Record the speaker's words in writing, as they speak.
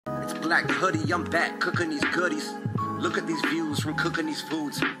like Hoody, I'm back cooking these goodies. Look at these views from cooking these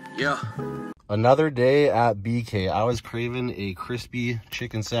foods. Yeah. Another day at BK. I was craving a crispy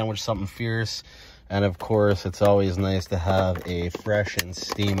chicken sandwich, something fierce. And of course, it's always nice to have a fresh and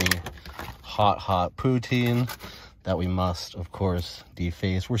steamy, hot poutine that we must, of course,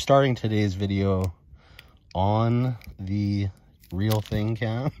 deface. We're starting today's video on the real thing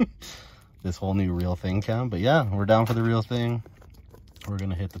cam. This whole new real thing cam. But yeah, we're down for the real thing. We're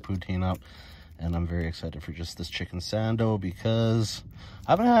gonna hit the poutine up. And I'm very excited for just this chicken Sando because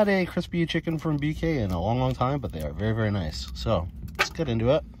I haven't had a crispy chicken from BK in a long time, but they are very nice. So let's get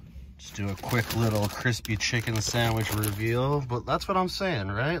into it. Just do a quick little crispy chicken sandwich reveal. But that's what I'm saying,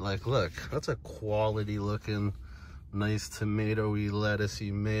 right? Like, look, that's a quality looking, nice tomatoey,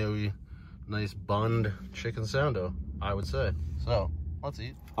 lettucey, mayo-y, nice bunned chicken Sando, I would say. So let's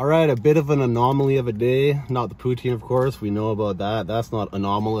eat. All right, a bit of an anomaly of a day. Not the poutine, of course. We know about that. That's not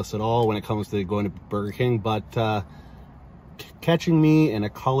anomalous at all when it comes to going to Burger King. But catching me in a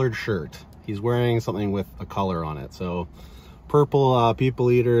colored shirt. He's wearing something with a color on it. So purple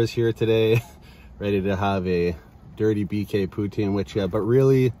people eater is here today, ready to have a dirty BK poutine with you. But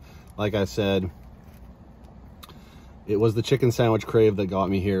really, like I said, it was the chicken sandwich crave that got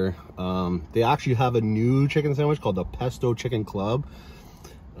me here. They actually have a new chicken sandwich called the Pesto Chicken Club.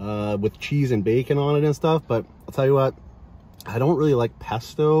 With cheese and bacon on it and stuff, but I'll tell you what, I don't really like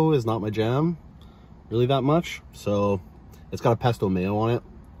pesto, is not my jam really that much. So it's got a pesto mayo on it,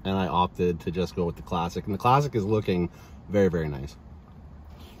 and I opted to just go with the classic, and the classic is looking very nice.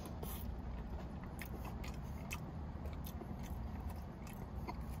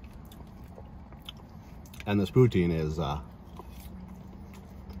 And this poutine is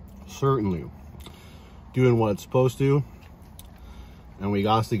certainly doing what it's supposed to. And we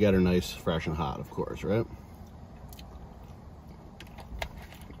got to get her nice, fresh, and hot, of course, right?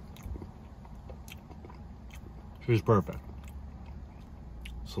 She's perfect.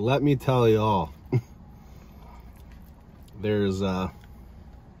 So let me tell y'all, it's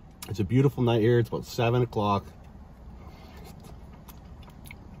a beautiful night here. It's about 7 o'clock.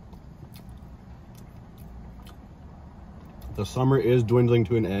 The summer is dwindling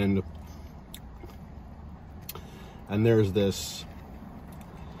to an end. And there's this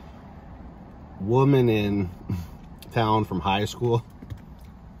woman in town from high school.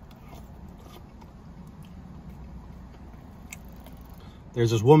 There's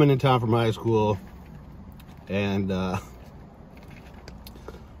this woman in town from high school, and I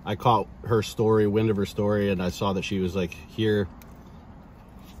caught her story, wind of her story, and I saw that she was like here,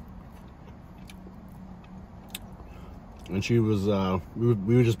 and she was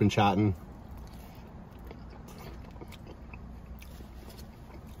we were just been chatting.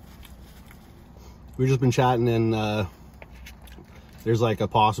 We've just been chatting, and there's like a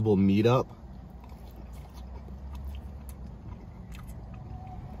possible meetup.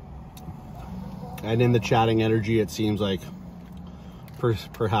 And in the chatting energy, it seems like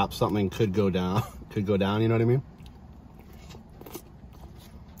perhaps something could go down. You know what I mean?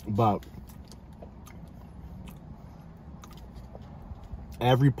 But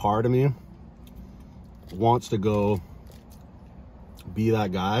every part of me wants to go be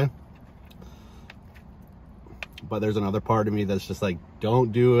that guy. But there's another part of me that's just like,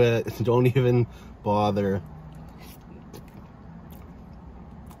 don't do it. Don't even bother.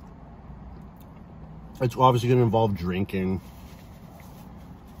 It's obviously going to involve drinking.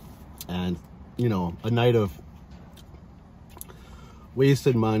 And, you know, a night of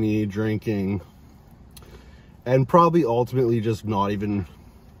wasted money, drinking. And probably ultimately just not even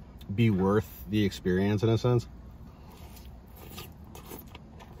be worth the experience in a sense.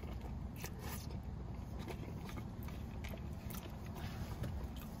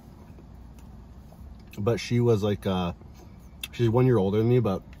 But she was like, she's 1 year older than me,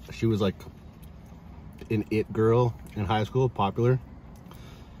 but she was like an it girl in high school, popular,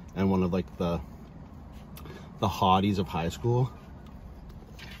 and one of like the hotties of high school.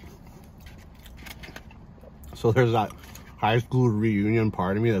 So there's that high school reunion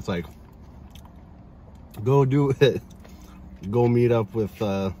part of me that's like, go do it. Go meet up with,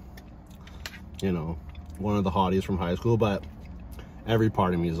 you know, one of the hotties from high school. But every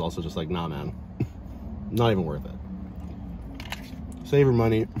part of me is also just like, nah, man. Not even worth it. Save your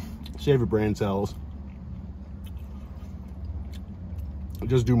money, save your brain cells.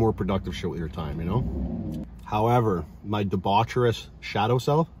 Just do more productive shit with your time, you know? However, my debaucherous shadow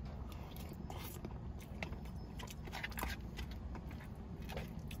self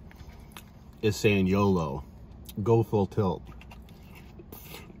is saying YOLO, go full tilt.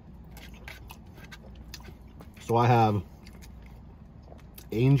 So I have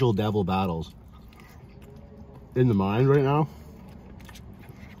angel devil battles in the mind right now.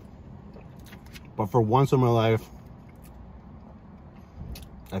 But for once in my life,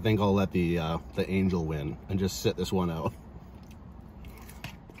 I think I'll let the angel win and just sit this one out.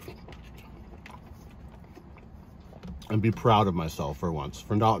 And be proud of myself for once,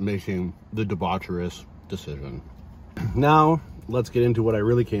 for not making the debaucherous decision. Now, let's get into what I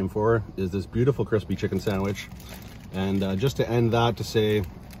really came for, is this beautiful crispy chicken sandwich. And just to end that, to say,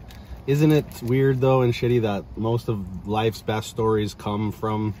 isn't it weird though and shitty that most of life's best stories come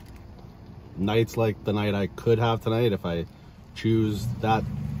from nights like the night I could have tonight if I choose that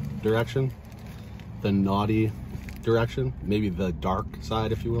direction? The naughty direction, maybe the dark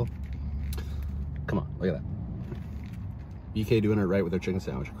side, if you will. Come on, look at that. BK doing it right with their chicken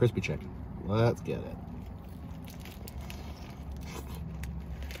sandwich. Crispy chicken. Let's get it.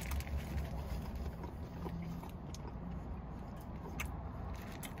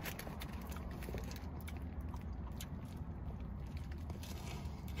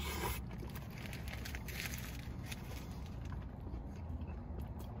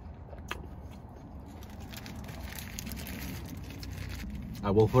 I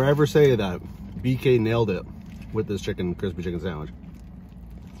will forever say that BK nailed it with this crispy chicken sandwich.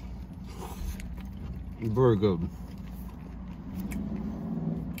 Very good.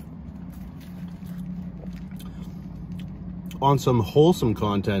 On some wholesome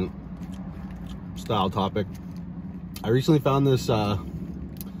content style topic, I recently found this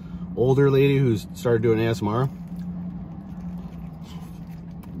older lady who's started doing ASMR.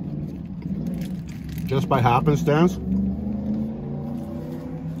 Just by happenstance.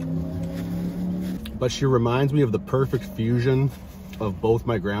 But she reminds me of the perfect fusion of both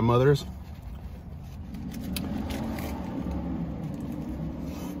my grandmothers.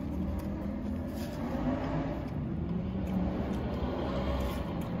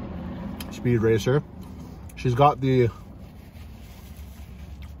 Speed Racer. She's got the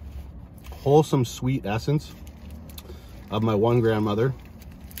wholesome sweet essence of my one grandmother.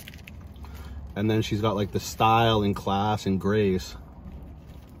 And then she's got like the style and class and grace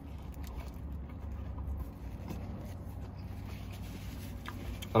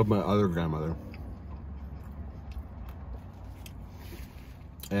of my other grandmother.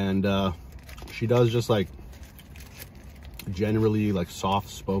 And she does just like generally like soft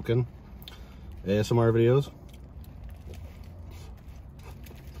spoken ASMR videos.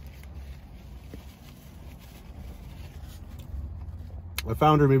 I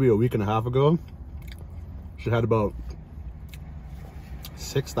found her maybe a week and a half ago. She had about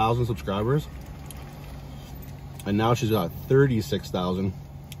 6,000 subscribers, and now she's got 36,000.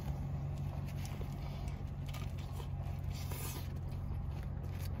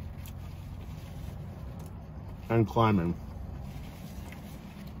 And climbing.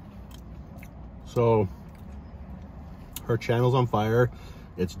 So her channel's on fire.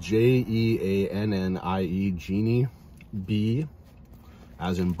 It's Jeannie Genie B,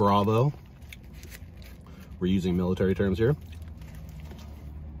 as in Bravo. We're using military terms here.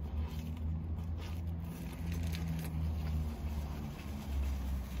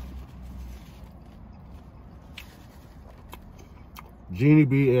 Genie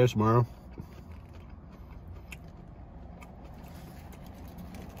B ASMR.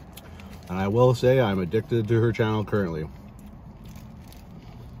 And I will say I'm addicted to her channel currently.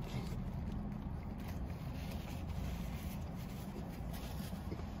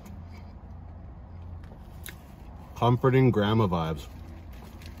 Comforting grandma vibes.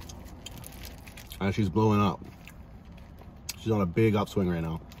 And she's blowing up. She's on a big upswing right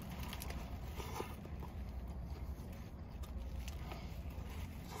now.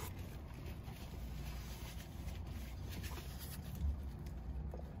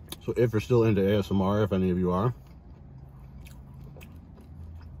 So if you're still into ASMR, if any of you are,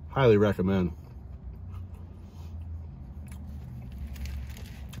 highly recommend.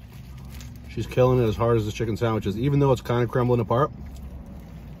 She's killing it as hard as the chicken sandwiches, even though it's kind of crumbling apart.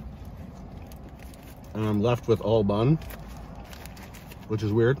 And I'm left with all bun, which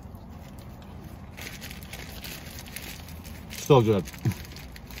is weird. Still good.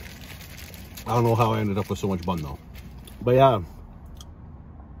 I don't know how I ended up with so much bun though. But yeah,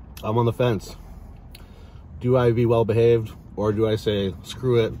 I'm on the fence. Do I be well behaved, or do I say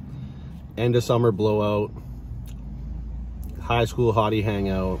screw it, end of summer blowout, high school hottie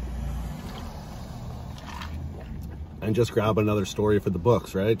hangout, and just grab another story for the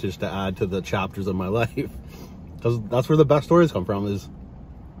books, right? Just to add to the chapters of my life. Because that's where the best stories come from, is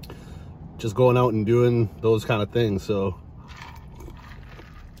just going out and doing those kind of things. So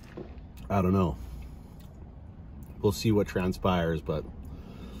I don't know. We'll see what transpires, but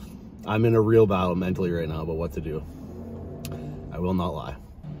I'm in a real battle mentally right now about what to do. I will not lie.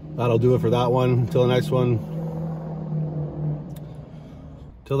 That'll do it for that one. Until the next one.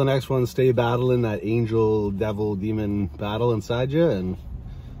 Till the next one, stay battling that angel, devil, demon battle inside you, and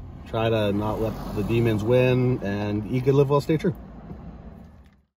try to not let the demons win, and eat good, live well, stay true.